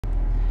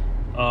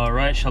All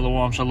right,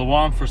 shalom,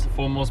 shalom. First and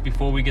foremost,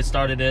 before we get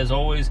started, as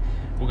always,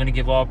 we're going to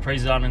give all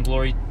praise, honor, and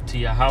glory to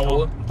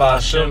Yahweh.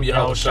 Ba'ashem,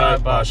 Yahushai,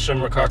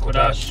 Ba'ashem,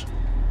 Rakakwadash.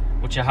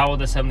 Which Yahweh,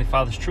 that's Heavenly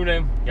Father's true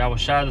name.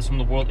 Yahushai, that's whom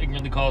the world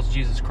ignorantly calls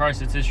Jesus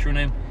Christ, it's his true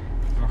name.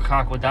 And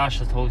Rakakwadash,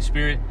 that's the Holy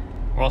Spirit.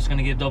 We're also going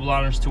to give double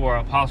honors to our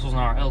apostles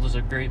and our elders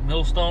of Great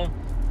Millstone.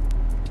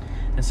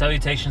 And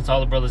salutations to all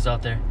the brothers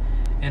out there.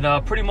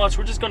 And pretty much,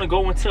 we're just going to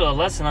go into a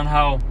lesson on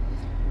how,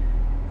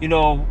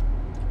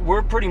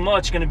 we're pretty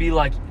much going to be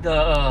like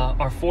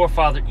our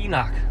forefather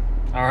Enoch,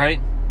 all right?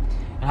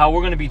 And how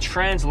we're going to be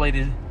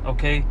translated,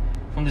 okay,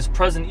 from this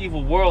present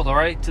evil world, all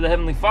right, to the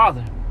Heavenly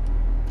Father,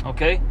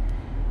 okay?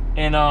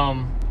 And,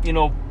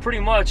 pretty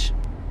much,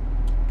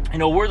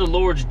 we're the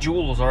Lord's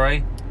jewels, all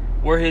right?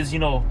 We're his,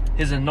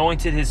 his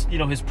anointed,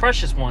 his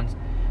precious ones.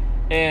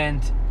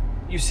 And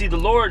you see, the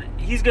Lord,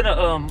 he's going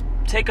to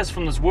take us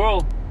from this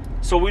world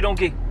so we don't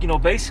get,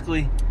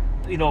 basically,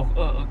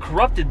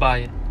 corrupted by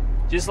it.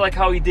 Just like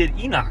how he did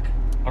Enoch,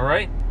 all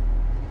right?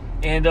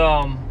 And,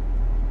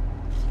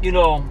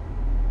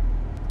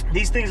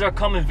 these things are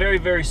coming very,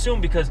 very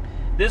soon because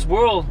this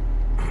world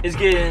is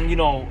getting,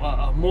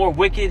 more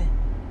wicked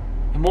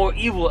and more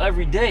evil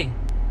every day.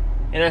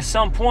 And at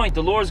some point,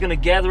 the Lord is going to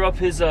gather up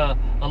his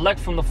elect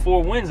from the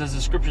four winds, as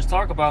the scriptures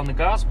talk about in the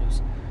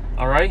Gospels,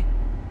 all right?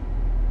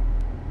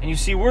 And you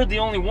see, we're the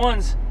only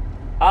ones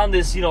on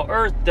this,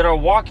 earth that are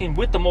walking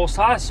with the Most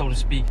High, so to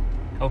speak,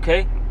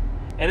 okay?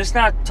 And it's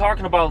not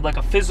talking about like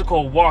a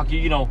physical walk,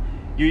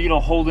 you're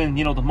holding,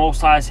 the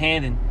Most High's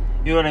hand and,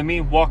 you know what I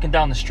mean, walking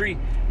down the street.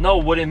 No,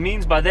 what it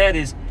means by that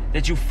is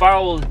that you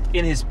follow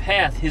in his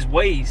path, his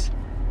ways,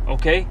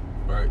 okay?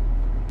 Right.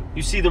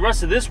 You see, the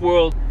rest of this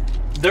world,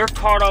 they're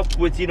caught up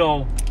with,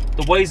 the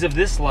ways of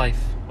this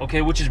life,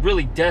 okay, which is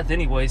really death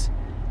anyways,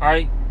 all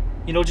right?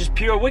 Just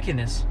pure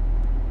wickedness,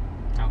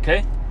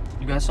 okay?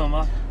 You got something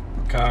else?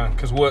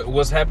 Because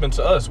what's happened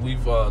to us,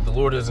 the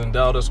Lord has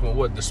endowed us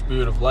with the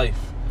spirit of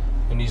life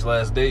in these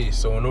last days.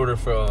 So in order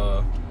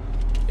for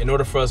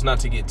us not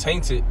to get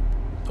tainted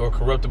or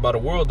corrupted by the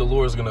world, the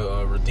Lord is going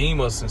to redeem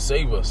us and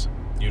save us.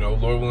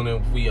 Lord willing,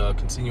 if we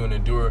continue and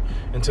endure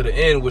into the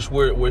end, which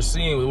we're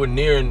seeing, we're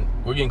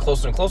getting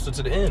closer and closer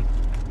to the end.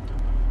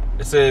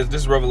 It says,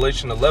 this is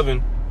Revelation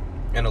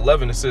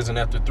 11:11. It says, and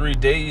after 3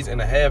 days and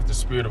a half, the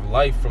spirit of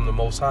life from the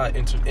Most High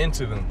entered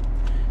into them,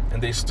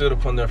 and they stood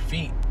upon their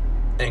feet,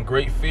 and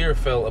great fear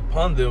fell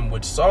upon them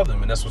which saw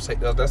them. And that's what's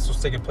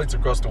taking place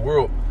across the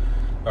world.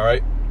 All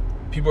right,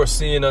 people are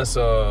seeing us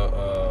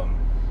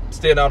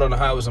staying out on the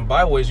highways and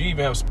byways. You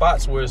even have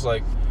spots where it's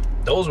like,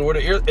 those are where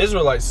the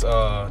Israelites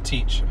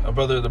teach. The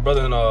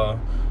brother in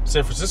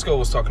San Francisco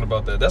was talking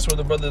about that. That's where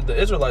the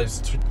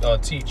Israelites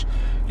teach.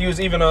 He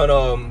was even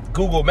on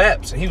Google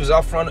Maps, and he was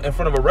out in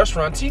front of a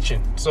restaurant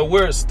teaching. So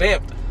we're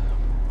stamped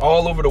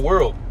all over the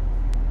world,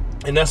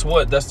 and that's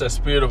that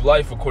spirit of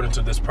life, according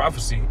to this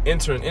prophecy,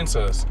 entering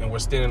into us, and we're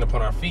standing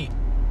upon our feet.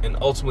 And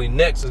ultimately,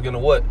 next is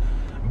gonna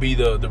be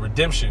the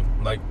redemption,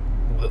 like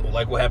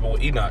what happened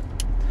with Enoch.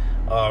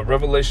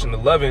 Revelation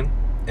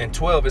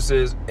 11:12, it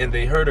says, and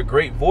they heard a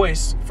great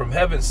voice from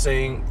heaven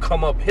saying,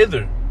 come up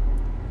hither.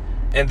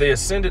 And they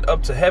ascended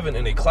up to heaven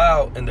in a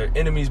cloud, and their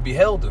enemies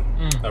beheld them.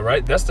 All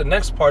right, that's the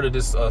next part of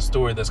this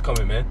story that's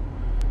coming, man.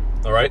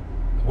 All right,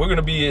 we're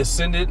gonna be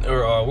ascended,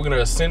 or we're gonna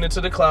ascend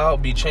into the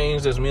cloud, be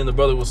changed, as me and the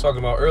brother was talking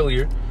about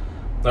earlier.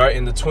 All right,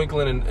 in the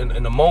twinkling,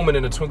 in the moment,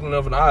 in the twinkling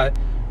of an eye,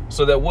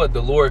 so that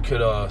the Lord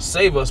could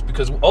save us,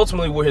 because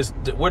ultimately we're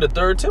the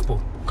third temple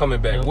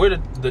coming back.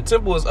 Yep. The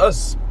temple is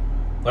us.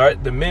 All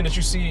right, the men that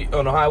you see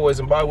on the highways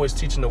and byways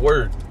teaching the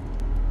word,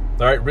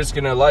 all right,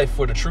 risking their life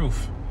for the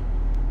truth.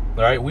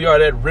 All right, we are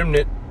that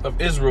remnant of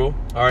Israel,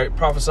 all right,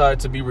 prophesied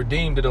to be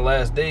redeemed in the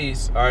last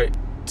days, all right,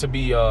 to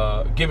be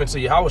given to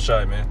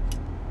Yahushai, man.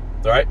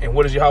 All right, and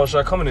what is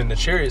Yahushai coming in the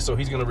chariot? So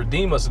he's going to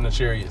redeem us in the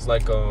chariots.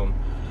 Like,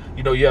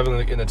 you have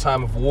in the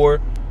time of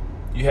war,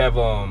 you have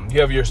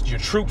your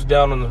troops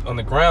down on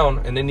the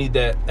ground, and they need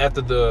that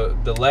after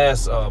the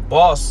last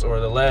boss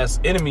or the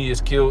last enemy is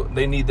killed.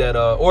 They need that,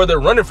 or they're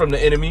running from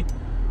the enemy,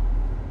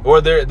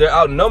 or they're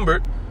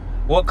outnumbered.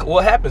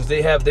 What happens?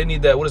 They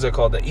need that. What is that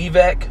called? The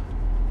evac.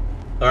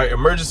 All right,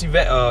 emergency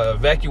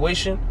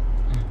evacuation,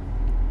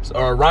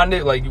 or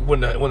rendezvous. Like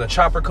when the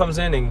chopper comes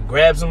in and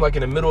grabs them, like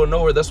in the middle of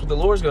nowhere. That's what the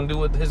Lord's gonna do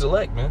with his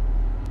elect, man.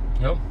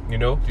 Yep. You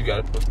got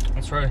it.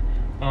 That's right.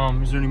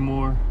 Is there any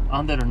more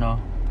on that or no?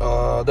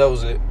 That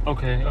was it.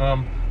 Okay.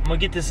 I'm gonna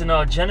get this in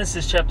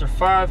Genesis chapter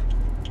 5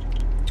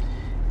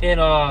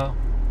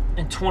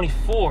 and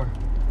 24,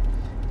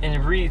 and it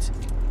reads.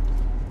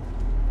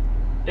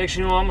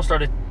 Actually, I'm gonna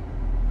start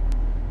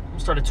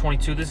at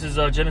 22. This is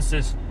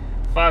Genesis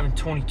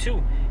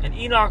 5:22. And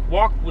Enoch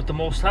walked with the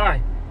Most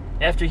High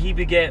after he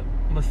begat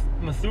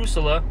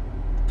Methuselah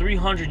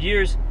 300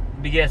 years,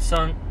 begat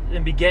sons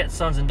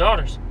and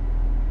daughters.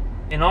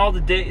 And all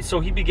the days,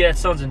 so he begat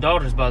sons and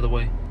daughters, by the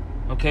way.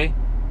 Okay.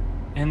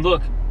 And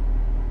look,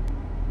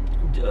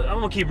 I'm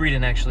going to keep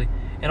reading, actually.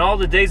 And all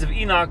the days of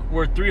Enoch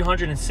were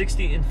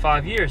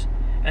 365 years.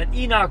 And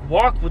Enoch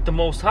walked with the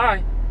Most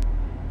High,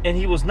 and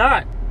he was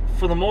not,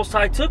 for the Most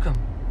High took him.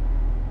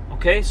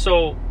 Okay,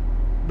 so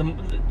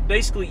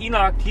basically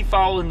Enoch, he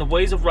followed in the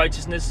ways of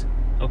righteousness.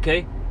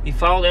 Okay, he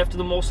followed after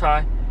the Most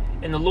High,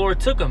 and the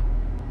Lord took him.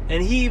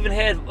 And he even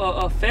had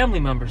family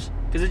members,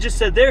 because it just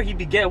said there he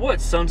begat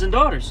what? Sons and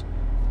daughters.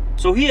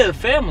 So he had a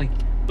family,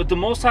 but the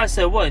Most High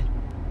said what?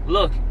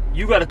 Look,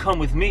 you got to come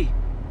with me.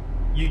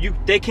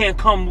 They can't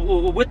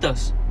come with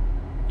us.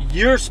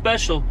 You're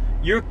special.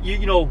 You're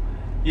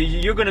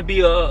going to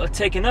be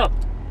taken up,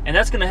 and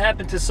that's going to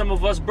happen to some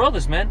of us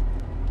brothers, man.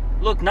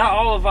 Look, not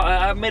all of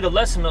I made a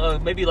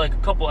lesson maybe like a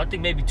couple, I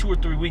think maybe 2 or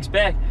 3 weeks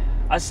back.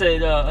 I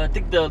said I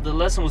think the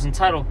lesson was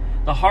entitled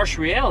 "The Harsh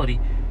Reality."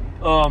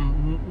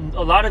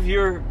 A lot of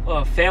your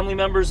family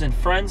members and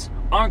friends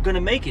aren't going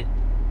to make it.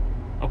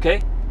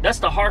 Okay, that's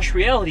the harsh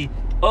reality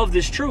of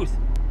this truth.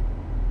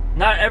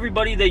 Not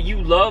everybody that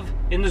you love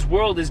in this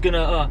world is going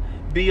to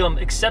be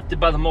accepted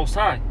by the Most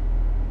High.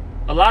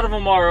 A lot of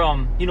them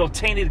are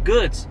tainted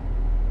goods,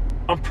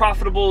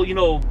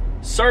 unprofitable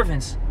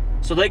servants,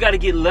 so they got to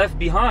get left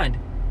behind.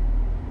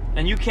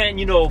 And you can't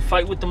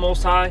fight with the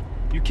Most High.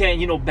 You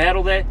can't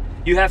battle that.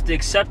 You have to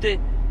accept it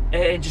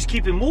and just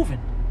keep it moving.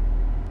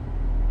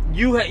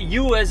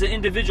 You as an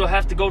individual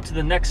have to go to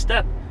the next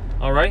step.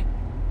 All right,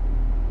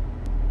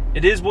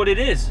 it is what it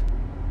is.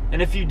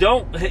 And if you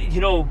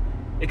don't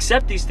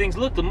accept these things,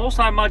 look, the Most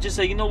High might just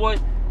say, you know what,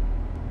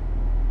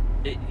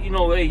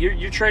 hey,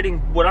 you're trading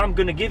what I'm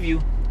gonna give you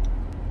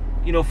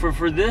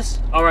for this.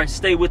 All right,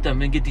 stay with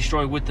them and get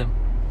destroyed with them.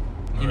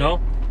 You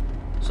know,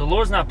 so the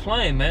Lord's not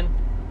playing, man.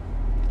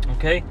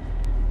 Okay,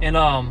 and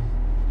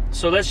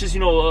so that's just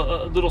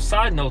a little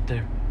side note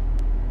there.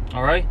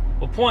 All right,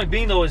 well, point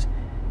being though is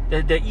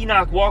that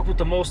Enoch walked with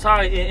the Most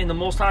High, and the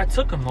Most High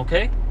took him.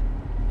 Okay,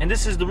 and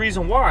this is the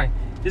reason why.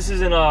 This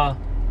is in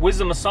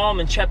Wisdom of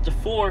Solomon chapter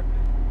 4,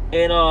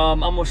 and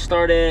I'm gonna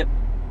start at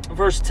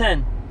verse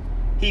 10.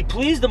 He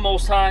pleased the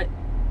Most High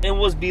and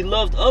was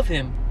beloved of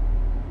him,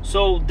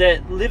 so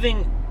that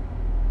living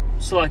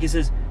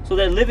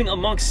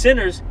amongst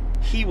sinners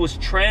he was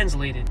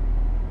translated.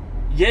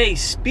 Yea,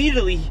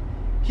 speedily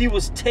he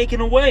was taken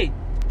away,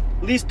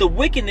 lest the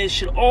wickedness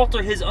should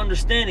alter his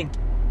understanding,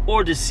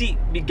 or deceit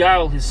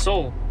beguile his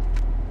soul.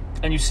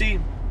 And you see,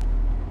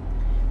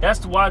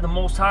 that's why the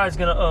Most High is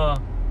gonna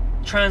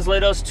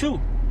translate us too,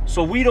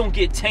 so we don't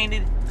get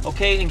tainted,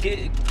 okay, and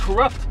get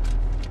corrupted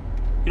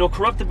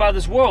by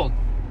this world.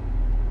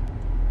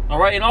 All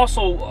right, and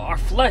also our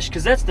flesh,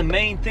 because that's the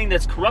main thing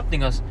that's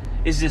corrupting us,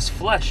 is this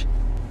flesh,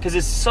 because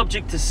it's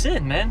subject to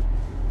sin, man.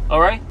 All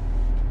right,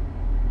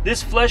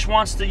 this flesh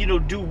wants to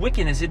do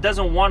wickedness. It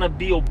doesn't want to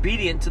be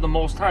obedient to the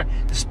Most High.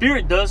 The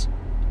spirit does.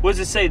 What does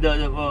it say?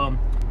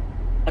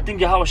 I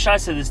think Yahweh Shai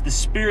said this: the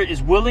spirit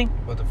is willing,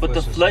 but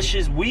the flesh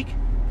is weak.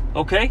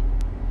 Okay.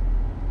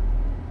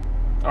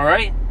 All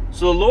right.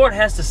 So the Lord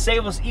has to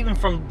save us even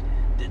from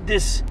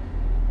this,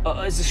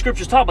 as the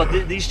scriptures talk about,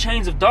 these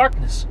chains of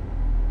darkness,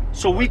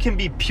 so we can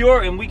be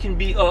pure and we can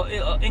be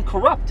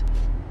incorrupt.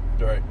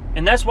 Right.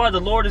 And that's why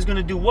the Lord is going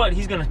to do what?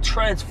 He's going to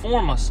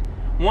transform us.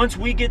 Once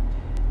we get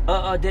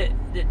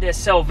that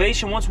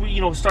salvation, once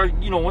we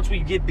once we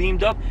get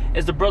beamed up,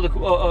 as the brother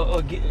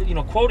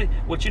quoted,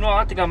 which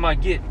I think I might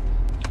get.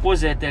 What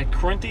is that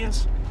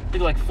Corinthians? I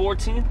think like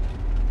 14.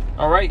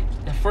 All right,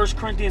 and 1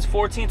 Corinthians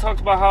 14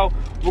 talks about how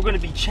we're going to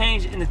be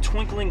changed in the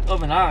twinkling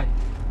of an eye.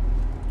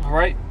 All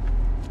right,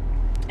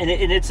 and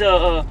it's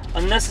a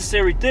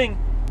necessary thing,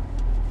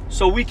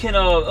 so we can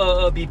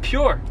be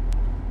pure.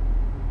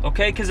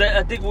 Okay, because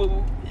I think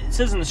it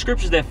says in the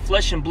scriptures that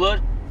flesh and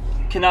blood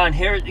cannot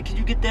inherit. Can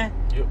you get that?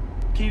 Yep.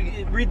 Can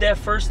you read that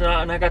first?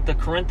 And I got the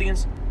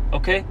Corinthians.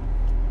 Okay,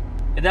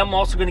 and then I'm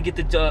also going to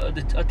get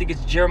I think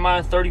it's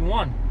Jeremiah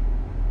 31.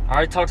 All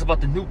right, it talks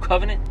about the new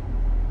covenant.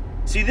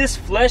 See, this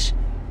flesh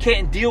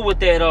can't deal with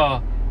that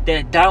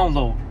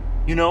download,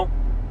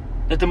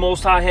 that the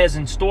Most High has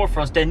in store for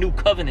us, that new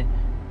covenant,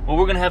 where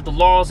we're gonna have the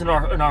laws in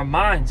our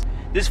minds.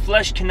 This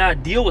flesh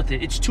cannot deal with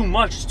it. It's too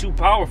much. It's too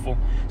powerful.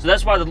 So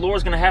that's why the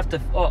Lord's gonna have to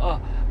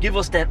give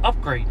us that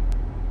upgrade,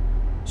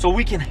 so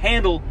we can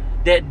handle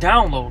that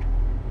download.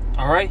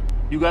 All right,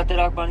 you got that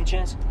out by any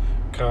chance?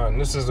 Con,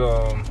 this is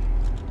and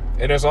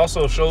it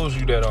also shows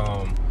you that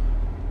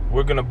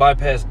we're gonna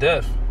bypass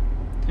death.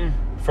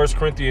 1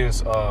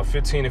 Corinthians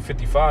 15 and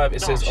 55,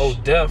 it says, "O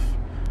death,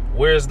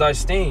 where is thy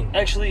sting?"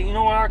 Actually, you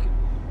know what,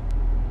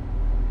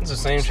 it's the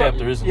same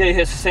chapter, isn't it?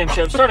 Yeah, it's the same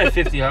chapter. Start at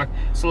 50,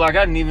 So, I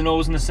didn't even know it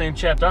was in the same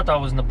chapter. I thought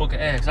it was in the book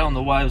of Acts. I don't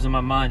know why it was in my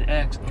mind,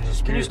 Acts.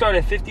 Can you start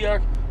at 50,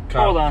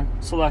 Hold on.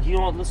 So, you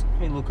know what? Let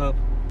me look up.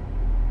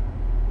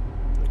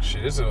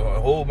 Shit, there's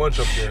a whole bunch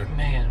up there.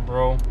 Man,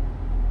 bro.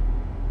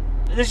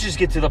 Let's just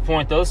get to the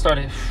point, though. Let's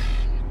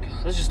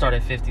just start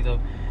at 50, though.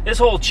 This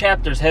whole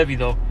chapter is heavy,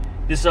 though.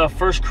 This 1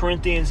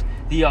 Corinthians,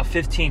 the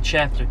 15th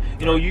chapter.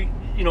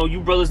 You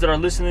brothers that are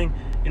listening,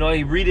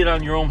 hey, read it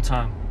on your own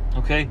time,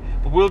 okay?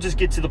 But we'll just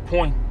get to the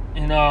point,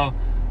 and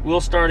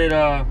we'll start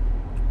at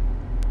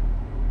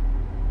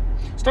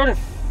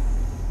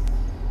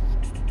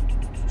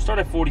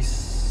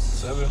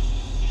 47.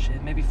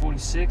 Shit, maybe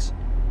 46.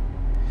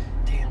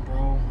 Damn,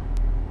 bro.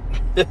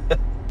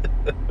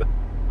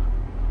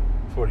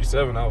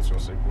 47. I was gonna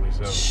say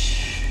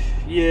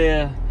 47.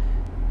 Yeah.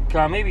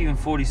 God, maybe even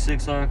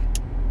 46. Yeah,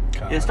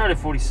 it started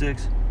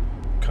 46.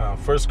 1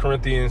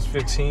 Corinthians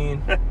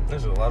 15.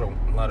 There's a lot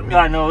of meat.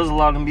 I know there's a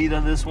lot of meat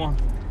on this one.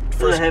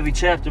 It's a heavy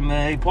chapter,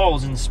 man. Hey, Paul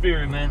was in the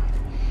spirit, man.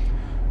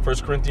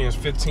 1 Corinthians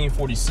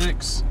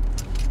 15:46.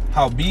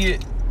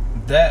 Howbeit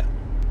that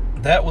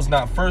was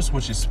not first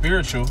which is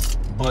spiritual,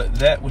 but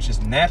that which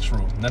is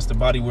natural. And that's the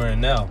body we're in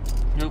now.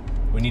 Yep.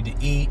 We need to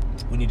eat.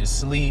 We need to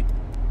sleep.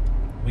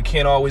 We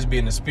can't always be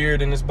in the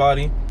spirit in this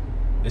body.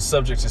 It's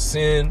subject to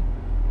sin.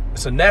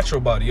 It's a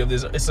natural body.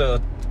 It's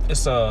a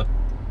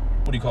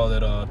what do you call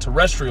that?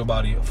 Terrestrial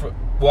body.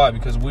 Why?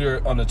 Because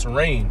we're on the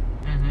terrain.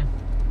 Mm-hmm.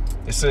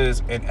 It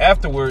says, and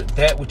afterward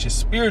that which is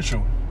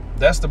spiritual.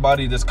 That's the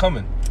body that's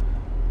coming.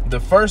 The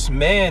first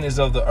man is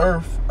of the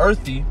earth,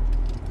 earthy.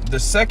 The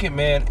second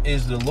man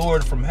is the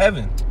Lord from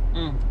heaven.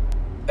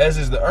 As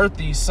is the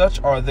earthy,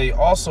 such are they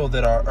also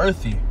that are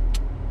earthy.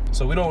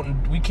 So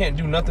we can't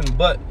do nothing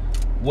but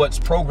what's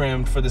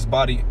programmed for this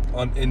body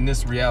in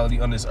this reality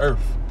on this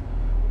earth.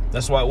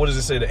 That's why, what does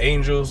it say? The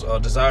angels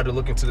desire to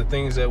look into the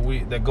things that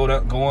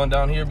go on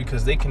down here,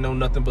 because they can know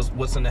nothing but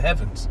what's in the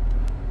heavens.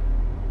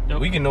 Yep.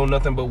 We can know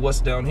nothing but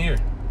what's down here.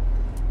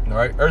 All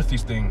right, earthly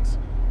things,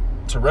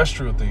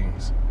 terrestrial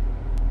things.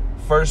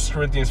 1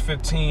 Corinthians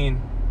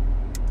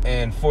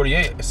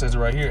 15:48, it says it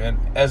right here. And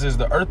as is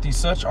the earthy,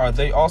 such are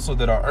they also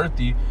that are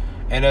earthy,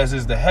 and as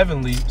is the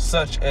heavenly,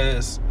 such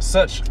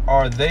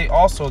are they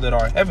also that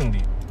are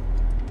heavenly.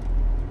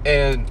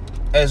 And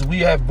as we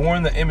have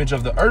borne the image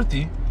of the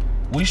earthy,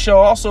 we shall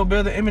also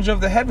bear the image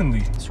of the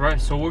heavenly. That's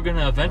right. So we're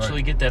gonna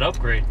eventually get that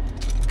upgrade.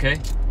 Okay,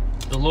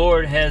 the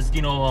Lord has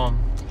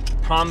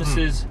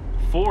promises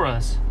for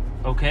us.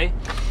 Okay,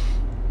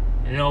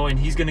 and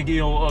He's gonna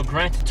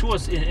grant it to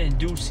us in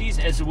due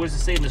season, as it was to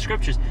say in the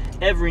scriptures.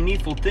 Every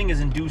needful thing is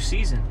in due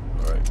season.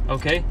 All right.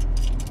 Okay,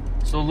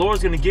 so the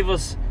Lord's gonna give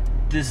us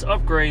this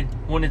upgrade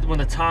when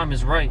the time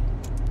is right,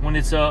 when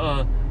it's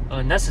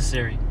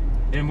necessary.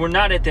 And we're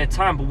not at that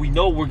time, but we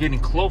know we're getting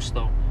close,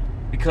 though,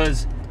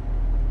 because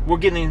we're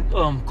getting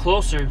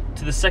closer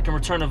to the second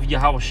return of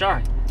Yahweh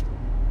Shai.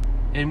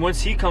 And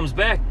once He comes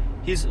back,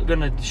 He's going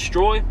to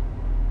destroy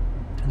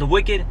the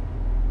wicked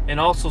and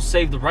also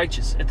save the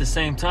righteous at the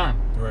same time.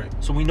 Right.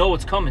 So we know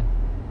it's coming.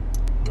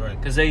 Right.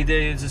 Because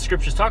the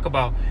scriptures talk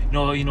about,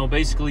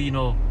 basically,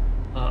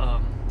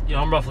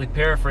 I'm roughly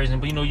paraphrasing,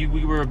 but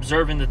we were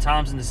observing the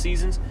times and the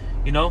seasons,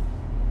 and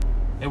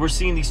we're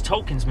seeing these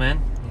tokens,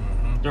 man.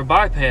 They're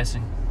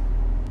bypassing.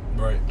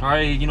 Right. All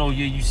right.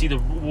 You see the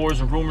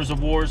wars and rumors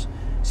of wars.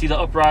 See the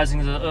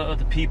uprisings of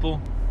the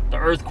people, the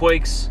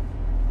earthquakes.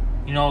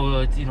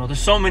 There's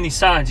so many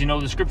signs.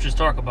 The scriptures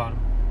talk about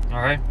them.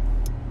 All right.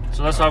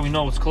 So that's how we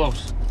know it's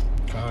close.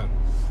 God.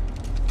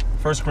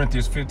 1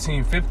 Corinthians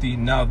 15:50.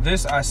 Now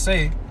this I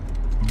say,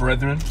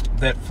 brethren,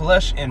 that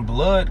flesh and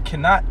blood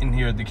cannot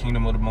inherit the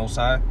kingdom of the Most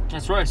High.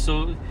 That's right.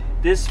 So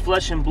this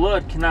flesh and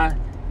blood cannot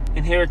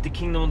inherit the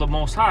kingdom of the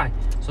Most High.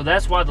 So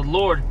that's why the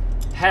Lord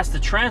has to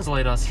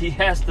translate us. He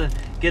has to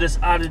get us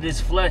out of this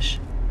flesh.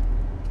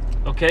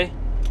 Okay?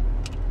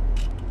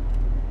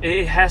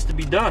 It has to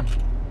be done.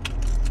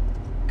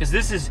 Because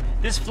this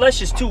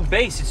flesh is too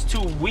base. It's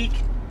too weak.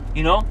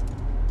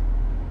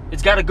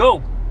 It's got to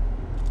go.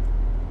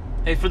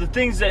 Hey, for the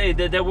things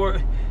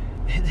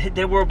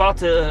that we're about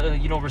to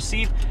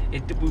receive,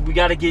 we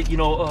got to get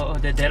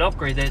that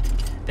upgrade,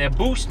 that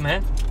boost,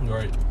 man.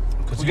 Right.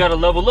 We got to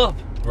level up.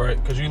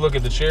 Right. Because you look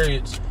at the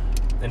chariots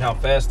and how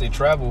fast they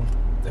travel.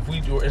 If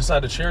we were inside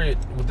the chariot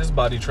with this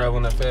body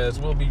traveling that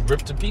fast, we'll be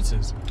ripped to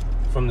pieces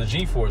from the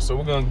G-force.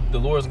 So the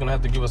Lord's gonna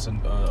have to give us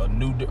a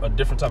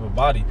different type of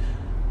body.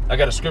 I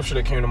got a scripture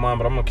that came to mind,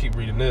 but I'm gonna keep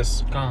reading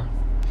this.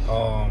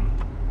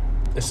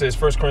 It says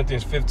 1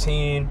 Corinthians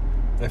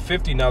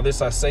 15:50. Now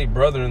this I say,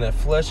 brethren, that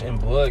flesh and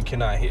blood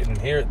cannot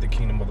inherit the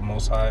kingdom of the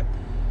Most High,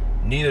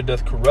 neither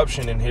doth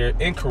corruption inherit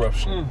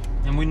incorruption.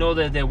 And we know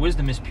that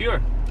wisdom is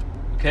pure.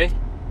 Okay,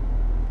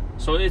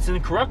 so it's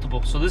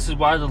incorruptible. So this is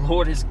why the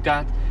Lord has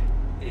got.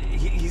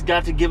 He's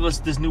got to give us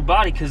this new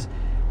body, because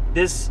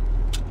this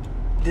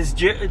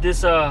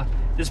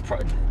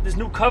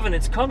new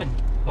covenant's coming.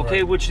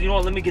 Okay, right. Which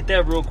let me get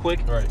that real quick.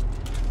 Right.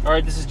 All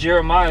right. This is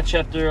Jeremiah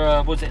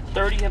chapter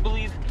 30, I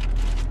believe,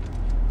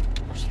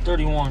 or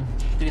 31. I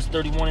think it's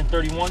 31 and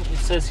 31. It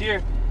says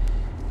here,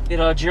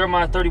 in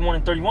Jeremiah 31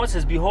 and 31, it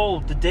says,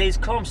 "Behold, the days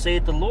come,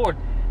 saith the Lord,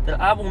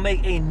 that I will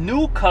make a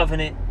new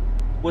covenant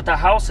with the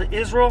house of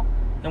Israel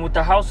and with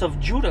the house of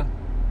Judah.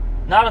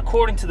 Not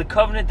according to the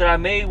covenant that I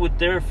made with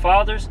their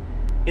fathers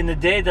in the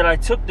day that I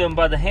took them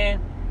by the hand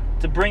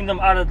to bring them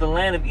out of the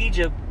land of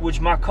Egypt,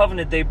 which my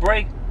covenant they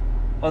break,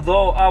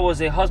 although I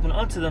was a husband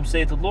unto them,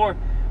 saith the Lord.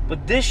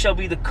 But this shall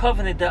be the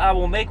covenant that I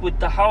will make with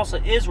the house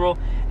of Israel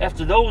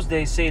after those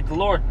days, saith the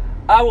Lord.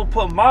 I will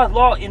put my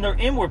law in their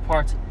inward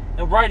parts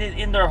and write it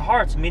in their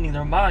hearts," meaning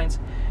their minds,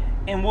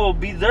 "and will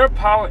be their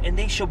power, and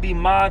they shall be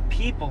my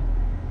people.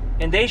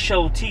 And they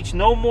shall teach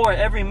no more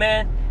every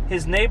man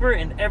his neighbor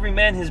and every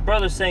man his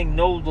brother, saying,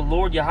 Know the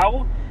Lord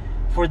Yahweh.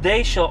 For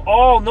they shall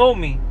all know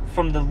me,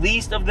 from the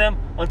least of them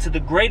unto the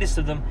greatest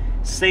of them,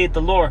 saith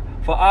the Lord.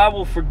 For I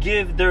will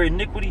forgive their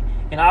iniquity,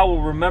 and I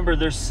will remember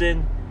their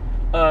sin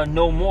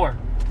no more.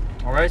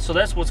 All right, so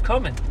that's what's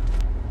coming.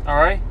 All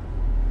right,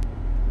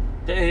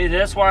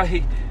 that's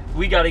why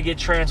we got to get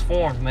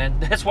transformed, man.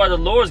 That's why the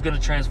Lord's going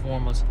to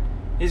transform us.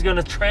 He's going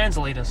to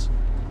translate us.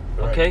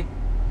 Okay.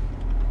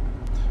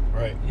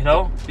 Right. You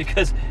know,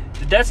 because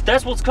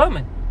that's what's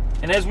coming.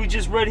 And as we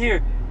just read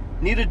here,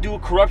 neither do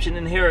corruption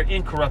inherit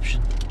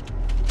incorruption.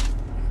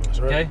 That's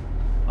right.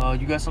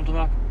 Okay. You got something,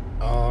 Doc?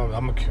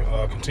 I'm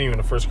gonna continue in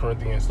the 1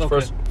 Corinthians.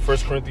 Okay. 1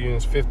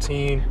 Corinthians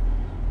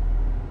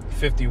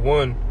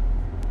 15:51.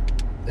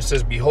 It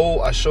says,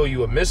 "Behold, I show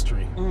you a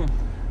mystery.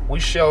 We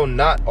shall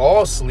not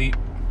all sleep,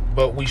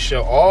 but we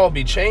shall all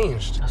be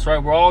changed." That's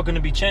right. We're all going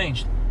to be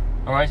changed.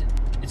 All right.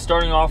 It's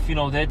starting off, you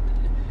know, that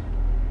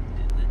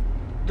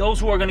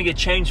those who are going to get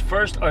changed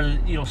first are,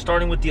 you know,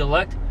 starting with the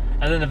elect,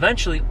 and then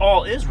eventually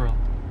all Israel.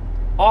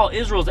 All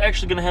Israel is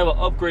actually going to have an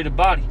upgraded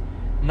body.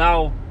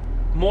 Now,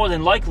 more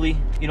than likely,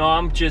 you know,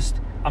 I'm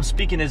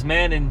speaking as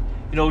man, and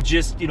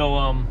just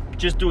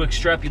do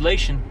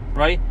extrapolation,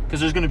 right? Because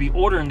there's going to be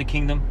order in the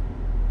kingdom.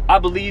 I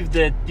believe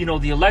that, you know,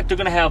 the elect are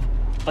going to have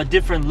a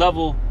different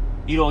level,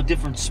 a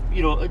different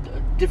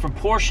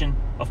portion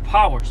of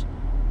powers.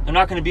 They're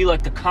not going to be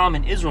like the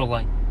common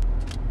Israelite,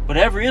 but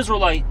every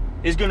Israelite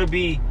is going to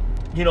be,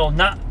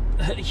 not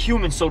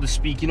human, so to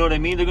speak. You know what I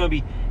mean? They're going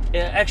to be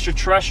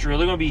extraterrestrial.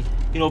 They're going to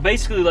be,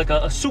 basically like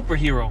a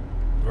superhero.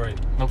 Right.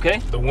 Okay.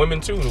 The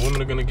women too. The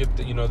women are going to get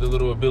the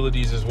little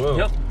abilities as well.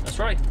 Yep. That's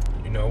right.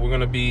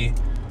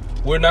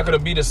 We're not going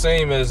to be the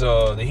same as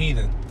the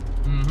heathen.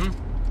 Mm-hmm.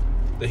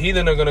 The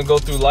heathen are going to go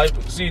through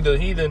life. See, the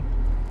heathen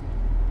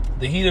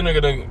are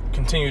going to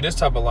continue this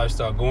type of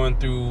lifestyle, going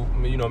through,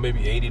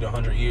 maybe 80 to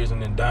 100 years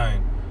and then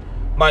dying.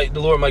 The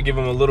Lord might give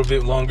them a little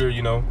bit longer,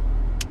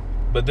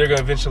 but they're going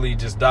to eventually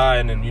just die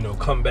and then,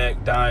 come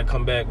back, die,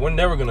 come back. We're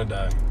never going to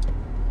die.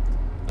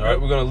 All right,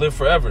 we're going to live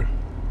forever.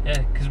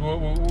 Yeah, because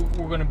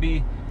we're going to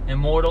be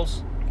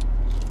immortals.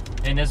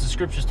 And as the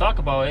scriptures talk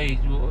about, hey,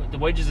 the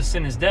wages of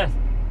sin is death.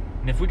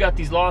 And if we got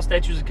these laws,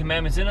 statutes, and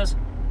commandments in us,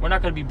 we're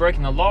not going to be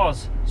breaking the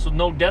laws. So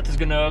no death is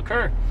going to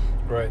occur.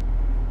 Right.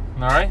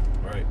 All right?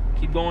 Right.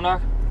 Keep going,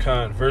 Doc.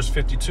 Verse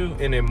 52,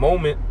 in a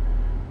moment,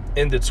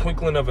 in the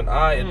twinkling of an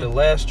eye, at the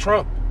last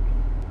trump.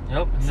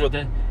 Yep.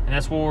 And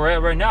that's where we're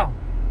at right now.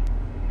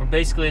 We're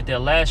basically at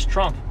that last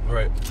trump.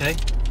 Right. Okay?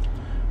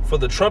 For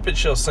the trumpet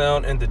shall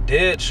sound, and the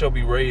dead shall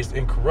be raised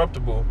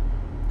incorruptible,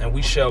 and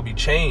we shall be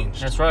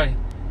changed. That's right.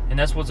 And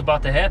that's what's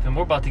about to happen.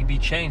 We're about to be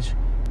changed.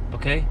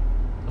 Okay?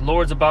 The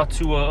Lord's about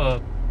to,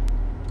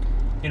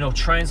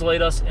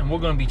 translate us, and we're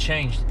going to be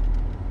changed.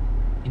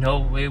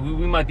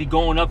 We might be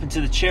going up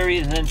into the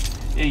chariot, and then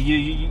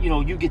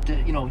you get the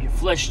your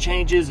flesh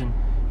changes, and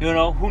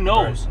who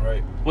knows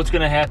what's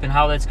going to happen,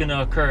 how that's going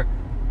to occur.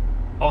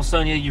 All of a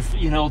sudden,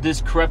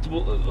 this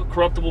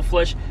corruptible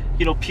flesh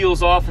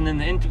peels off, and then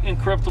the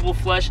incorruptible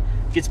flesh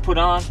gets put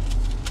on,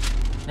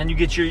 and you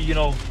get your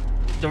you're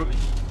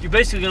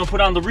basically going to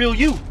put on the real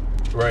you,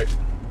 right?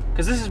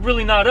 Because this is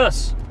really not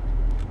us.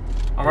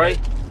 All right.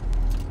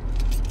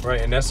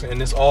 Right, and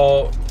this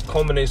all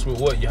culminates with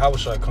what?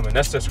 Yahushua coming.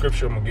 That's that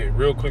scripture I'm gonna get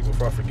real quick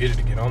before I forget it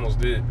again. I almost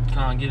did.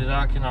 Can't get it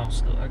out.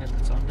 I got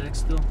this on deck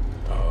still.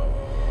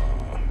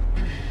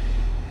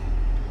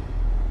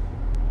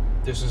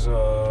 This is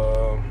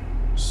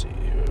let's see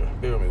here.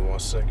 Bear with me 1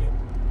 second.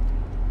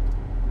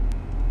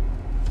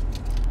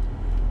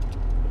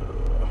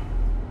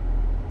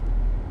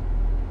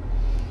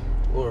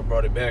 Lord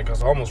brought it back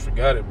because I almost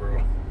forgot it,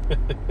 bro.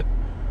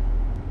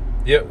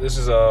 Yep, this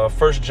is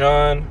 1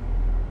 John.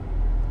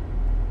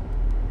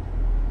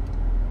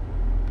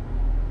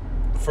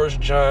 1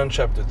 John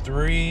chapter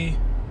 3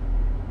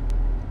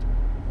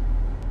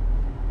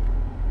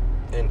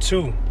 and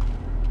 2.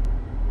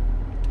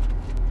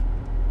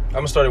 I'm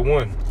going to start at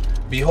 1.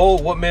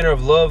 Behold, what manner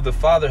of love the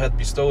Father hath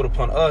bestowed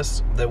upon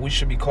us, that we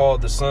should be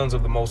called the sons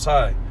of the Most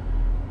High.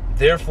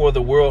 Therefore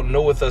the world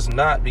knoweth us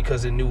not,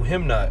 because it knew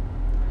him not.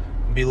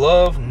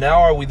 Beloved,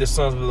 now are we the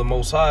sons of the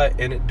Most High,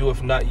 and it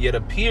doeth not yet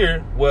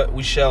appear what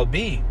we shall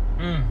be.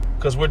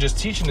 Because we're just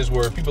teaching this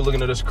word. People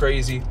looking at us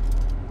crazy.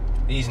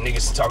 These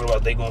niggas talking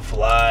about they gonna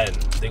fly and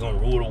they gonna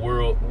rule the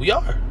world. We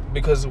are,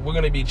 because we're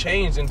gonna be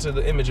changed into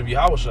the image of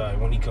Yahushua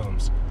when he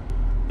comes.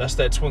 That's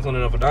that twinkling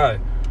of an eye.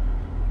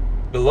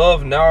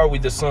 Beloved, now are we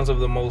the sons of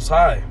the Most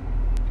High,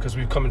 because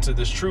we've come into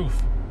this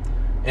truth.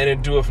 And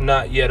it doeth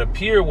not yet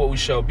appear what we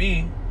shall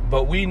be,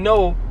 but we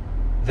know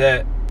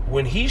that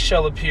when he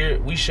shall appear,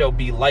 we shall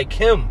be like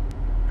him,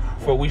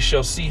 for we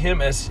shall see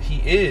him as he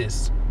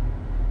is.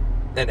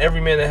 And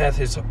every man that hath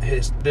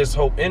this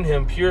hope in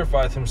him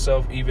purifieth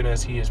himself even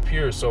as he is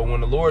pure. So when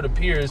the Lord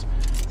appears,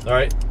 all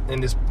right, in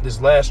this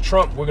last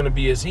trump, we're going to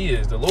be as he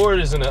is. The Lord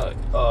is in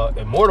a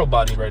immortal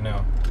body right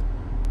now,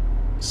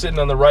 sitting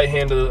on the right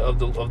hand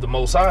of the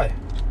Most High.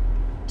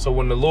 So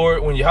when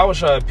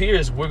Yahushua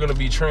appears, we're going to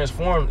be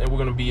transformed and we're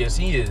going to be as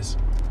he is.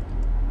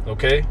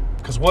 Okay?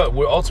 Because what?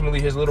 We're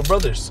ultimately his little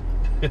brothers.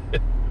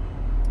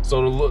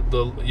 So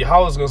the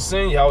Yahweh is going to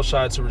send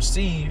Yahushua to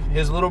receive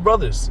his little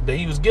brothers that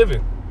he was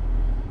given.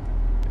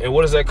 And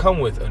what does that come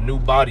with? A new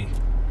body,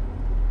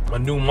 a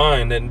new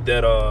mind,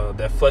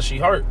 that fleshy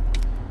heart.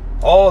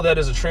 All that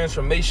is a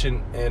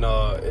transformation, and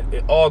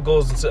it all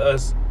goes into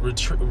us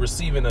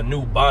receiving a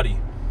new body.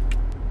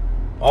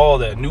 All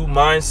that new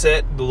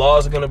mindset, the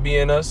laws are going to be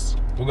in us.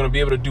 We're going to be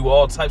able to do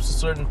all types of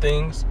certain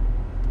things.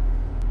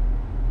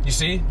 You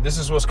see, this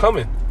is what's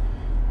coming.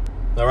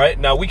 All right.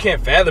 Now, we can't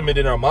fathom it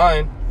in our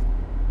mind,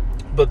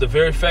 but the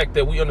very fact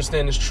that we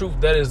understand this truth,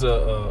 that is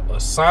a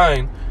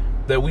sign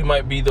that we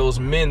might be those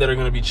men that are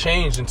going to be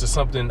changed into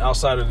something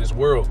outside of this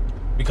world,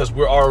 because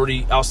we're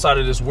already outside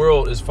of this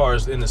world as far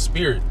as in the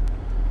spirit.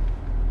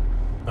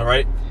 All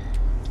right.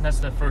 That's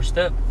the first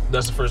step.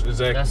 That's the first.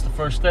 Exactly. That's the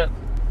first step.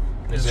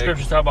 The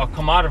scriptures talk about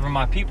come out of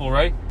my people,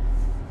 right?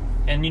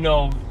 And, you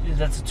know,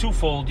 that's a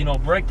twofold, you know,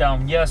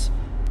 breakdown. Yes,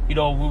 you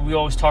know, we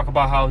always talk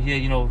about how, yeah,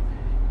 you know,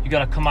 you got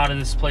to come out of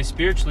this place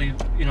spiritually,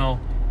 you know,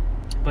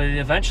 but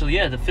eventually,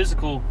 yeah, the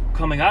physical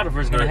coming out of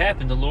her is going to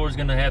happen. The Lord's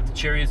going to have the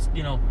chariots,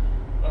 you know,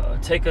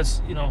 take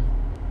us, you know,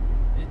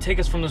 take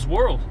us from this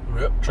world.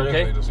 Yep,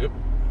 translate us, yep.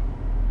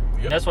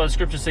 That's why the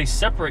scriptures say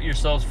separate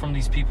yourselves from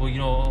these people, you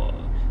know,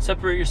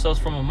 separate yourselves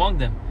from among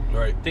them.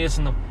 Right. I think it's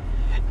in the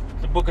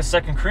book of 2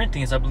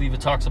 Corinthians, I believe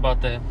it talks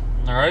about that.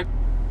 All right?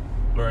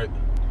 Right.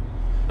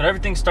 But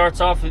everything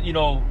starts off, you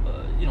know,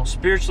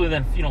 spiritually,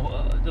 then, you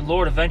know, the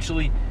Lord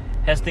eventually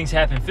has things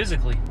happen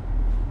physically.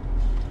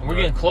 And we're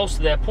getting close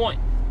to that point.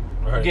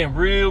 Right. We're getting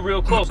real,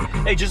 real close.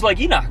 Hey, just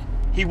like Enoch.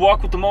 He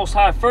walked with the Most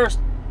High first,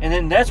 and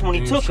then that's when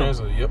he took him.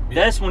 Yep.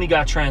 That's when he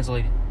got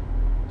translated.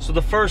 So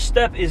the first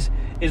step is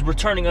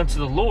returning unto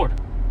the Lord.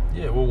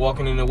 Yeah, we're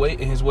walking in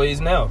his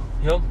ways now.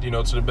 Yep. You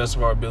know, to the best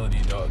of our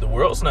ability. The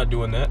world's not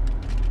doing that.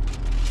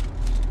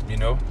 You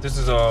know, this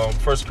is 1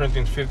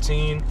 Corinthians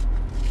 15,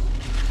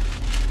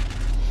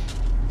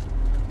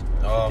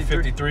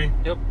 53.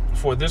 Yep.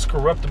 For this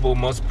corruptible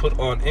must put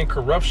on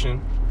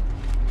incorruption,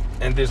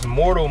 and this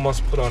mortal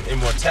must put on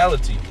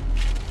immortality.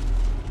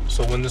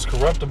 So when this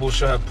corruptible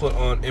shall have put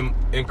on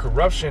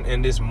incorruption,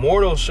 and this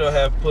mortal shall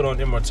have put on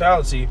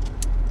immortality,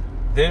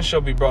 then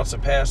shall be brought to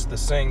pass the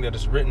saying that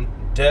is written,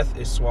 death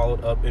is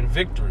swallowed up in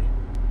victory.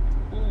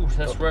 Ooh,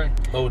 that's right.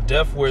 Oh,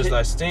 death, where's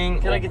thy sting?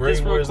 Can Oh, I get grave,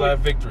 this real where's quick? thy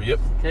victory? Yep.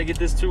 Can I get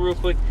this too real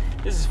quick?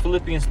 This is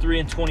Philippians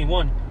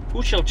 3:21.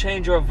 Who shall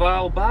change our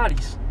vile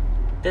bodies,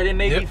 that it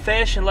may be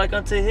fashioned like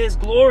unto his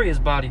glorious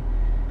body,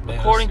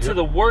 according to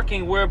the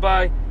working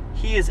whereby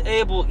he is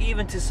able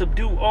even to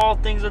subdue all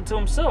things unto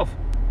himself.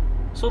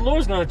 So the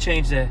Lord's going to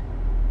change that.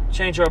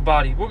 Change our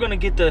body. We're going to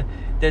get that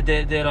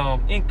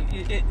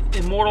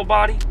immortal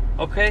body,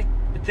 okay?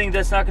 The thing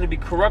that's not going to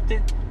be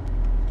corrupted.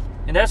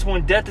 And that's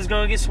when death is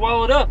going to get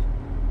swallowed up.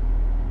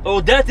 Oh,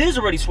 death is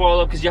already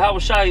swallowed up because Yahweh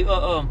Shai,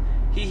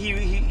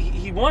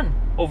 he won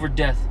over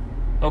death.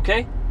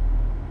 Okay?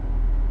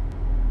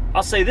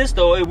 I'll say this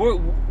though,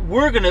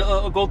 we're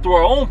gonna go through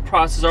our own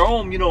process, our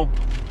own, you know,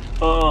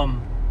 for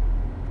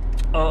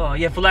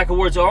lack of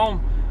words, our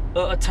own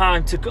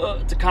time to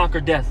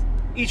conquer death.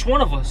 Each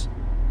one of us.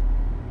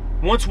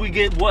 Once we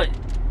get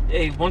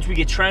once we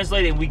get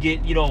translated and we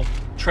get, you know,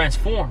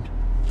 transformed.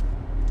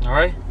 All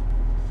right.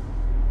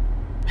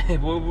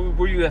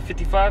 Were you at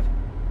 55?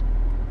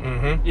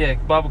 Mm-hmm. Yeah,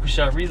 Bible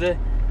Kushai, read that.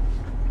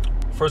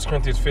 1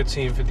 Corinthians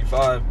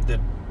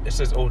 15:55. It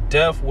says, "O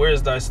death, where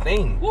is thy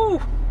sting?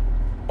 Woo!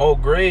 O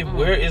grave,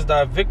 where is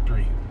thy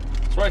victory?"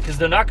 That's right, because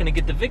they're not going to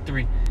get the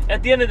victory.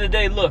 At the end of the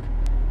day, look,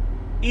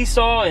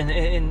 Esau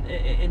and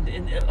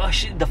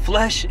the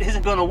flesh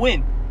isn't going to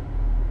win.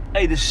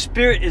 Hey, the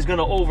spirit is going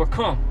to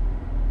overcome.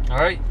 All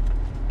right,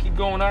 keep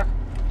going, Ak.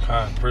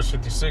 Verse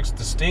 56.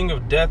 The sting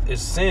of death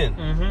is sin,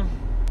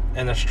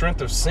 and the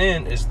strength of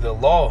sin is the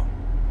law.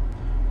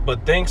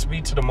 But thanks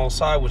be to the Most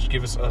High, which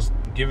giveth us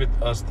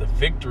the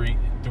victory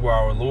through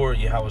our Lord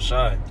Yahweh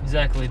Shai.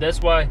 Exactly.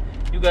 That's why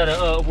you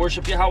gotta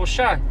worship Yahweh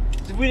Shai.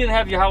 If we didn't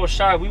have Yahweh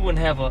Shai, we wouldn't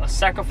have a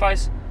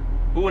sacrifice.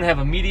 We wouldn't have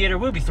a mediator.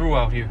 We'd be through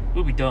out here.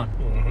 We'd be done.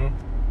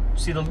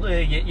 See, the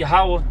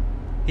Yahweh,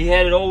 he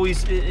had it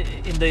always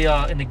in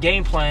the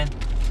game plan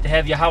to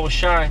have Yahweh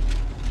Shai,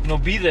 you know,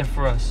 be there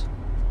for us.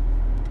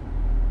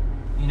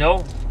 You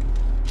know,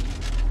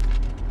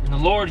 and the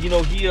Lord, you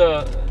know,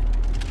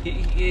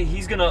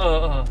 he's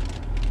gonna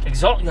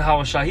exalt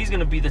Yahweh Shai. He's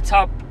gonna be the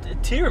top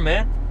tier,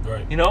 man.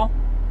 Right. You know,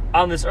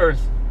 on this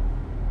earth.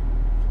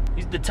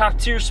 He's the top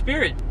tier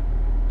spirit.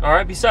 All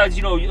right. Besides,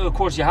 you know, of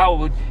course,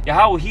 Yahweh,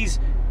 he's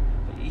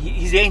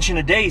the Ancient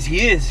of Days.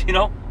 He is, you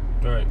know.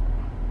 Right.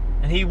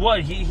 And he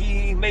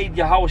made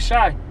Yahweh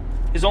Shai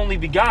his only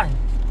begotten.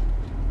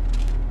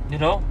 You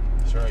know.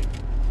 That's right.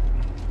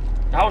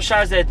 Yahweh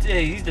Shai is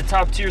he's the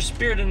top tier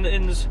spirit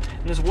in this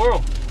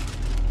world.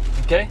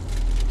 Okay.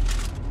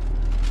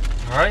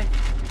 All right.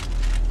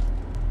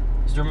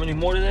 Is there any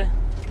more to that?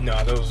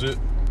 Nah, that was it.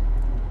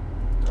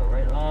 All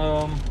right.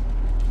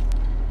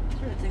 Is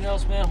there anything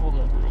else, man? Hold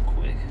up, real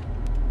quick.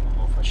 I don't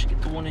know if I should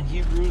get the one in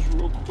Hebrews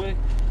real quick.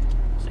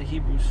 Say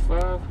Hebrews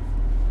 5.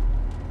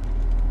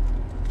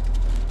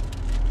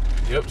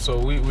 Yep. So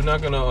we're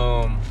not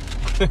gonna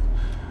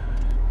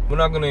we're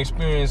not going to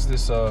experience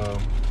this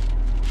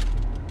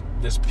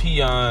this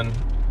peon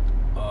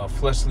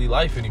fleshly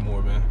life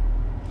anymore, man.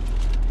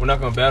 We're not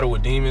going to battle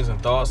with demons and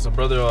thoughts. The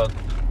brother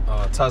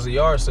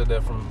Tazayar said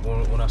that from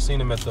when I seen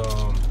him at the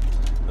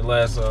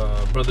last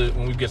brother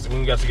when we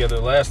got together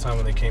the last time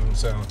when they came in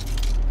town.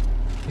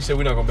 He said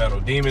we're not going to battle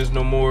demons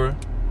no more.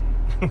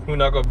 We're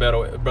not going to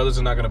battle. Brothers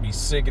are not going to be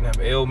sick and have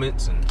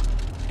ailments and,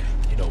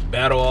 you know,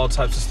 battle all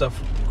types of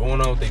stuff going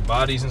on with their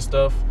bodies and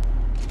stuff,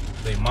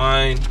 their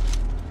mind.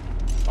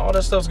 All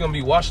that stuff's going to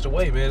be washed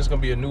away, man. It's going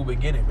to be a new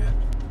beginning, man.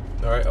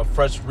 All right, a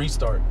fresh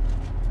restart.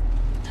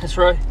 That's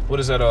right. What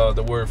is that,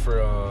 the word for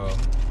a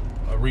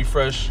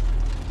refresh?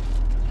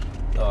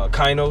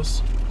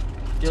 Kainos.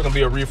 It's going to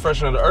be a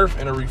refreshing of the earth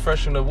and a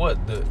refreshing of what?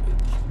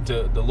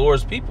 The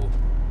Lord's people.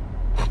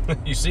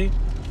 You see?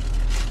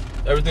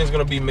 Everything's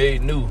going to be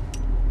made new.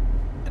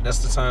 And that's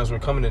the times we're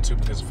coming into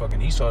because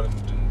fucking Esau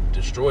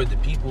destroyed the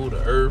people,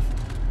 the earth.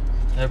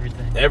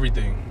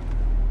 Everything.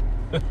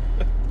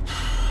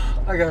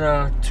 I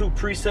got 2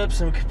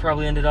 precepts, and we could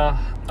probably end it out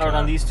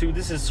on these 2.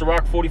 This is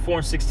Sirach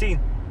 44:16.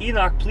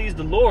 Enoch pleased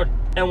the Lord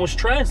and was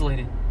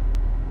translated,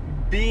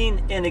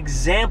 being an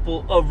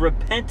example of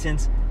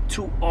repentance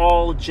to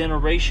all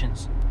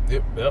generations.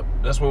 Yep.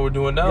 That's what we're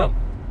doing now. Yep.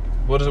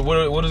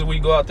 What is we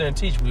go out there and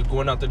teach? We're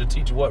going out there to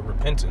teach what?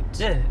 Repentance.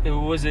 Yeah,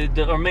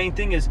 our main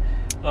thing is,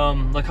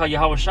 like how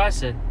Yahweh Shai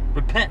said,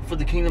 repent for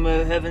the kingdom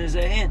of heaven is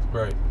at hand.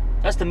 Right.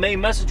 That's the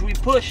main message we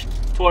push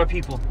to our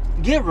people.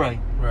 Get right.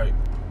 Right.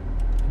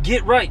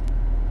 Get right.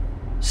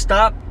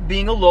 Stop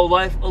being a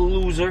lowlife, a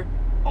loser,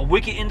 a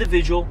wicked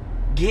individual.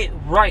 Get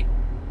right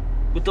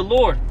with the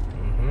Lord.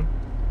 Mm-hmm.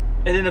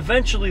 And then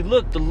eventually,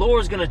 look, the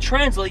Lord is going to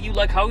translate you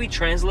like how he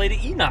translated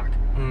Enoch.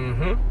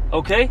 Mm-hmm.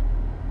 Okay?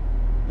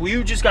 Well,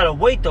 you just got to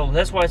wait, though.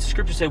 That's why the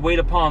scripture say, wait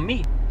upon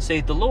me,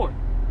 saith the Lord.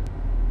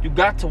 You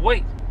got to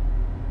wait.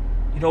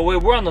 You know,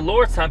 we're on the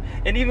Lord's time.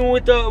 And even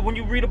with when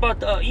you read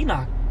about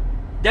Enoch,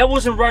 that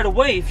wasn't right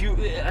away.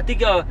 I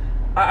think I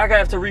gotta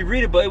have to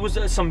reread it, but it was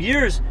some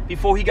years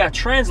before he got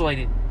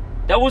translated.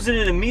 That wasn't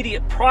an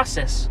immediate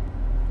process.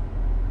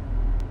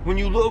 When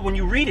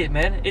you read it,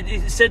 man,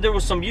 it said there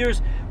was some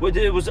years where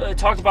it was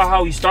talked about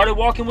how he started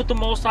walking with the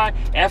Most High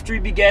after he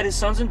begat his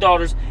sons and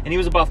daughters, and he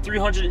was about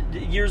 300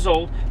 years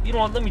old. You know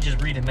what? Let me just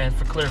read it, man,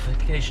 for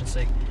clarification's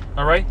sake.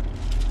 All right?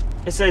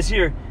 It says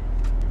here,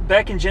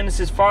 back in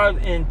Genesis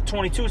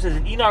 5:22, it says,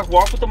 and Enoch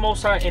walked with the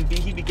Most High, and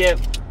he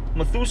begat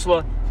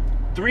Methuselah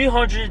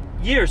 300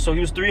 years. So he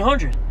was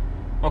 300,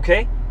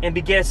 okay, and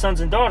begat sons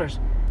and daughters.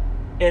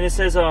 And it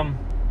says,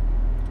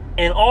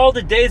 and all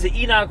the days of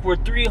Enoch were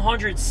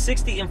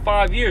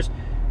 365 years.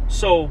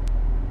 So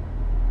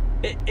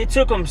it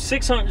took him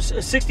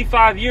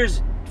 665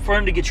 years for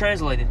him to get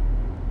translated.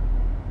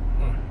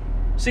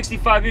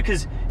 65 years,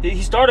 because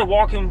he started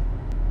walking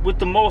with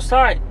the Most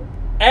High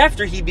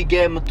after he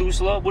began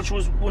Methuselah, which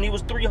was when he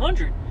was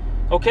 300.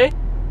 Okay?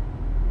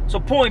 So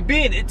point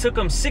being, it took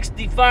him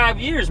 65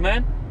 years,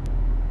 man.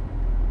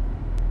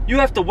 You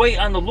have to wait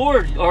on the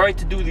Lord, all right,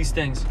 to do these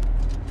things.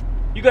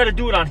 You got to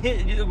do it on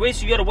his way.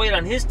 So you got to wait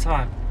on his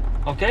time,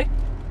 okay?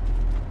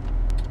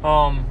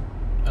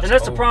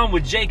 That's the problem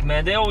with Jake,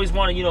 man. They always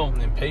want to, you know,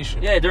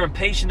 impatient. Yeah, they're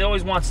impatient. They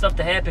always want stuff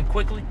to happen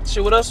quickly.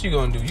 Shit, what else you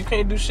gonna do? You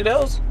can't do shit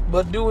else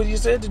but do what you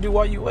said to do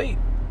while you wait.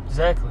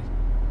 Exactly.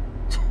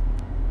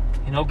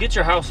 You know, get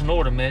your house in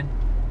order, man,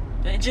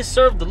 and just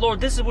serve the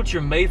Lord. This is what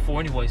you're made for,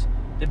 anyways.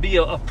 To be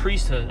a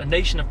priesthood, a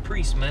nation of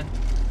priests, man.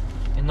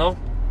 You know.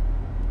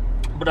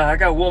 But I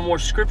got one more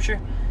scripture.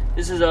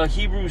 This is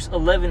Hebrews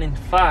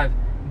 11:5.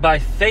 By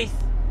faith,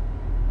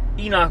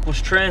 Enoch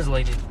was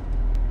translated,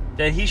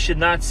 that he should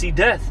not see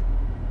death,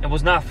 and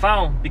was not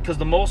found, because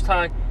the Most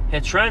High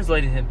had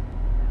translated him.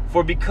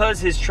 For before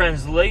his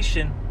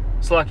translation,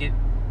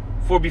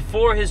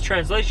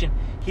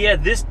 he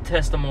had this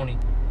testimony,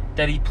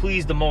 that he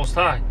pleased the Most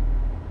High.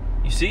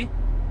 You see?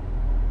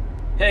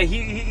 Hey,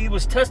 he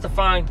was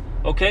testifying,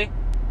 okay,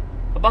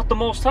 about the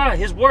Most High,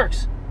 his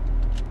works.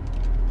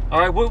 All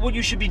right, what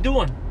you should be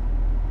doing.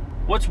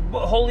 What's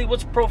holy,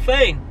 what's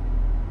profane.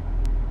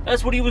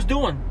 That's what he was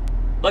doing,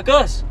 like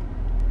us.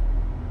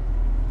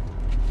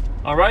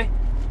 All right?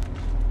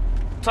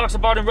 Talks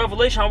about in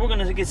Revelation how we're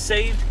going to get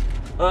saved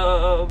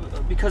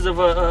because of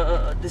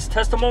this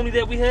testimony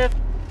that we have.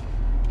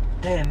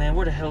 Damn, man,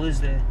 where the hell is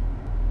that?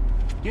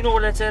 You know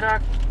where that's at,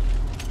 Ak?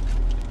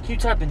 Can you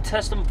type in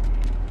testimony?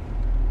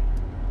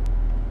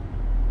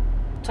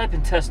 Type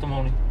in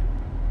testimony.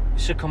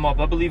 It should come up.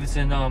 I believe it's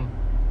in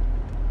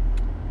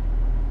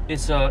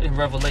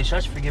Revelation. I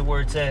should forget where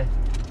it's at.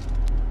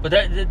 But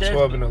that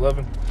 12 and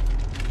 11.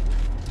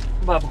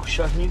 Bible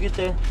shot. Can you get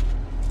that? I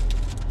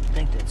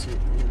think that's it.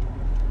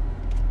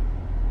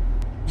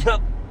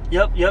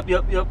 Yep.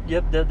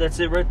 That's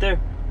it right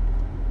there.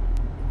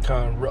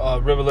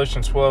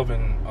 Revelation 12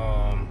 and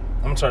I'm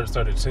gonna try to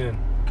start at 10.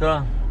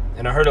 Come.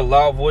 And I heard a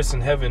loud voice in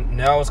heaven.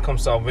 Now has come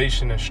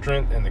salvation and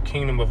strength and the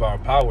kingdom of our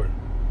power,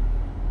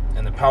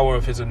 and the power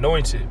of his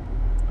anointed.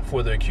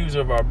 For the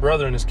accuser of our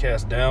brethren is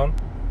cast down,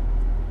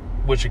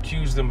 which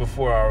accused them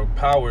before our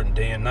power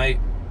day and night.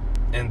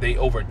 and they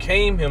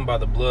overcame him by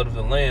the blood of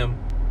the Lamb.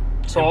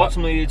 So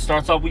ultimately, it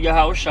starts off with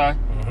Yahweh Shai.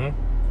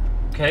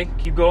 Okay,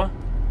 keep going.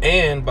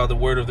 And by the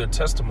word of their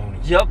testimony.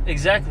 Yep,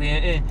 exactly.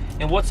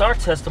 And what's our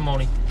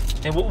testimony?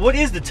 And what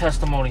is the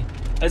testimony?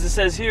 As it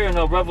says here in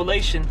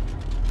Revelation,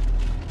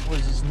 what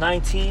is this,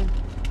 19?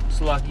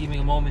 So give me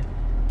a moment.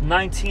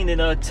 19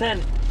 and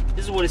 10.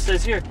 This is what it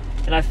says here.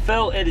 And I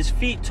fell at his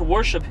feet to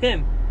worship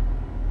him.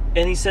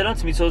 And he said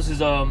unto me, so this is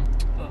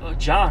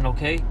John,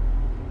 okay?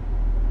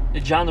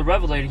 John the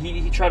Revelator.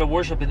 He tried to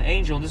worship an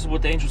angel, and this is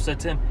what the angel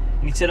said to him.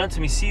 And he said unto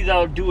me, see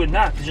thou do it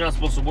not, because you're not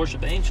supposed to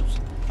worship angels.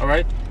 All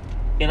right?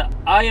 And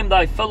I am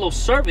thy fellow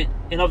servant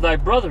and of thy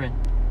brethren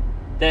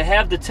that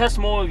have the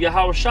testimony of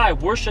Yahweh Shai.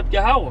 Worship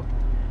Yahweh.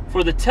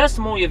 For the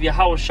testimony of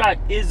Yahweh Shai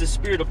is the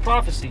spirit of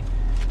prophecy.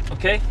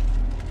 Okay?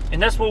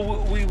 And that's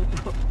what we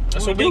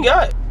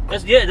got.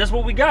 That's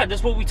what we got.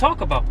 That's what we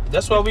talk about.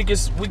 That's why we can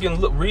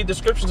read the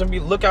scriptures and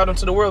look out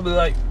into the world and be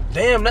like,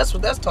 damn, that's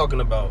what that's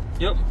talking about.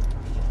 Yep.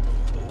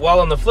 While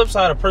on the flip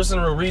side, a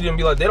person will read it and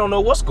be like, they don't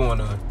know what's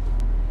going on.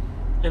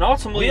 And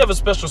ultimately, we have a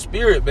special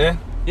spirit, man.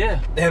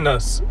 Yeah. In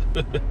us.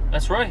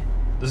 That's right.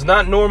 It's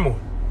not normal.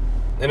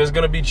 And it's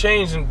going to be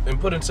changed and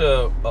put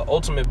into an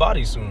ultimate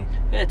body soon.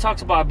 Yeah, it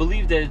talks about, I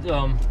believe that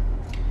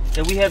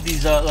that we have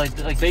these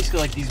like basically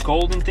like these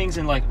golden things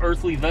in like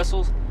earthly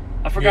vessels.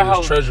 I forgot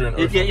how treasure in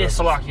earthly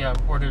vessels. Yeah,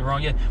 I worded it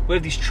wrong. Yeah, we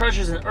have these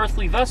treasures in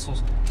earthly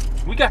vessels.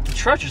 We got the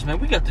treasures, man.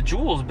 We got the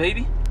jewels,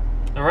 baby.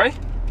 All right.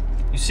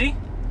 You see?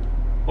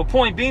 Well,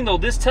 point being though,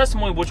 this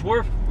testimony which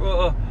we're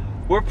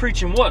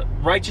preaching, what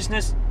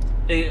righteousness,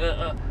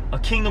 a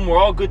kingdom where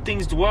all good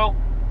things dwell,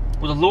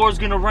 where the Lord's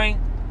gonna reign.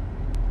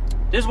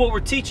 This is what we're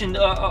teaching.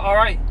 All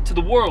right, to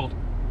the world.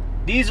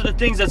 These are the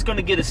things that's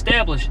gonna get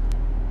established,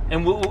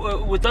 and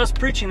with us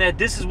preaching that,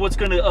 this is what's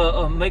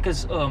gonna make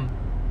us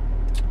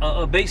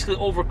basically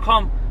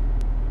overcome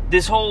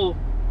this whole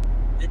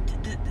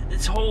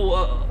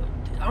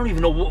I don't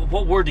even know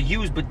what word to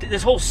use, but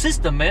this whole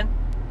system, man.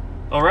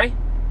 All right.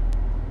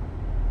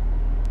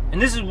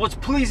 And this is what's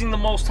pleasing the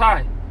Most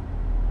High.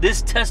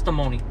 This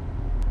testimony.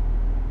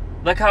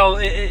 Like how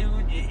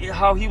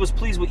he was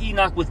pleased with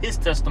Enoch with his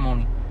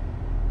testimony.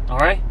 All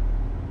right.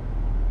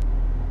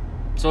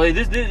 So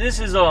this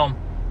is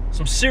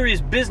some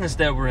serious business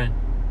that we're in.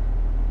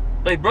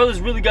 Like, brothers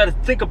really got to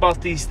think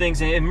about these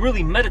things and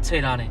really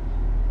meditate on it.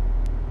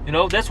 You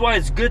know, that's why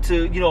it's good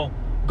to,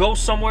 go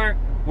somewhere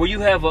where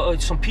you have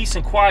some peace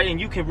and quiet, and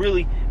you can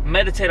really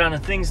meditate on the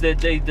things that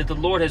the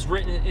Lord has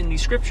written in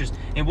these scriptures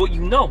and what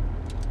you know.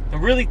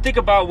 And really think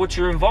about what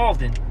you're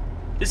involved in.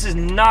 This is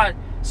not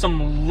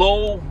some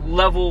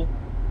low-level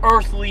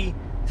earthly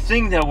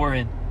thing that we're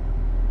in.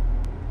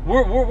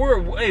 We're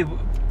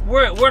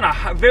in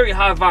a very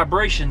high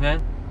vibration,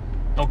 man.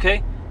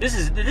 Okay, this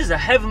is a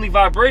heavenly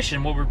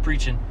vibration. What we're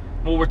preaching,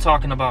 what we're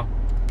talking about.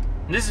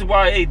 And this is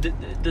why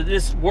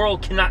this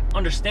world cannot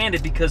understand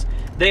it, because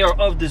they are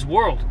of this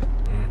world.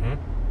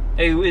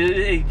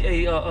 Yahweh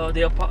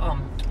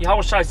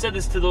Shai said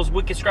this to those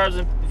wicked scribes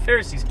and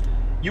Pharisees.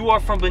 You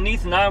are from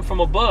beneath and I am from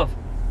above.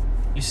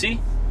 You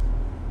see?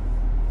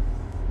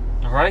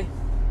 All right?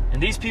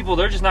 And these people,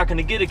 they're just not going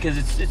to get it because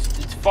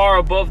it's far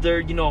above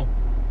their,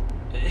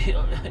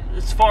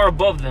 it's far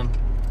above them.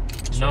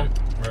 You know?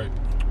 Right.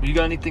 You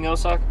got anything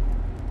else, Ak?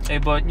 Hey,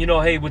 but,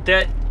 hey, with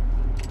that,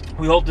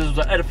 we hope this was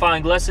an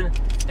edifying lesson.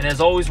 And as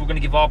always, we're going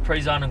to give all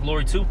praise, honor, and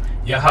glory to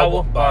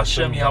Yahweh,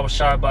 Ba'ashem, Yahweh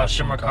Shai,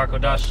 Ba'ashem,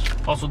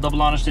 Kodash. Also,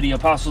 double honors to the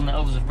apostles and the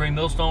elders of Great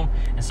Millstone.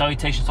 And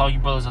salutations to all you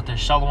brothers out there.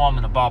 Shalom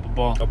and a Abba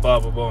Ball.